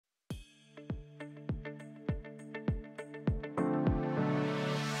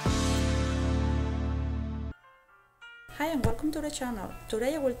Hi and welcome to the channel.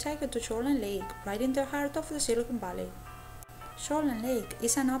 Today I will take you to Shoreline Lake, right in the heart of the Silicon Valley. Shoreline Lake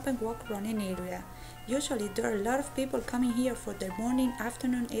is an open walk running area. Usually there are a lot of people coming here for their morning,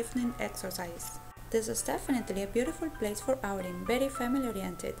 afternoon, evening exercise. This is definitely a beautiful place for outing, very family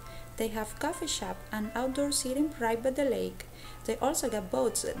oriented. They have coffee shop and outdoor seating right by the lake. They also got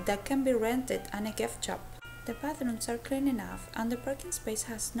boats that can be rented and a gift shop. The bathrooms are clean enough and the parking space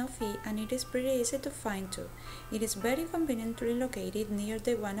has no fee and it is pretty easy to find too. It is very conveniently located near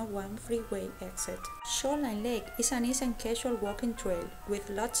the 101 freeway exit. Shoreline Lake is an easy and casual walking trail with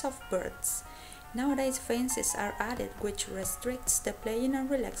lots of birds. Nowadays fences are added which restricts the playing and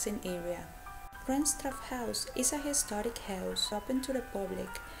relaxing area. Renstraff House is a historic house open to the public.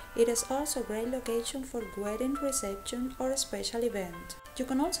 It is also a great location for wedding reception or a special event. You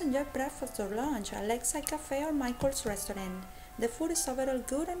can also enjoy breakfast or lunch at Lakeside Cafe or Michael's restaurant. The food is overall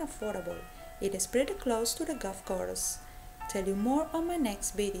good and affordable. It is pretty close to the golf course. Tell you more on my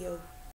next video.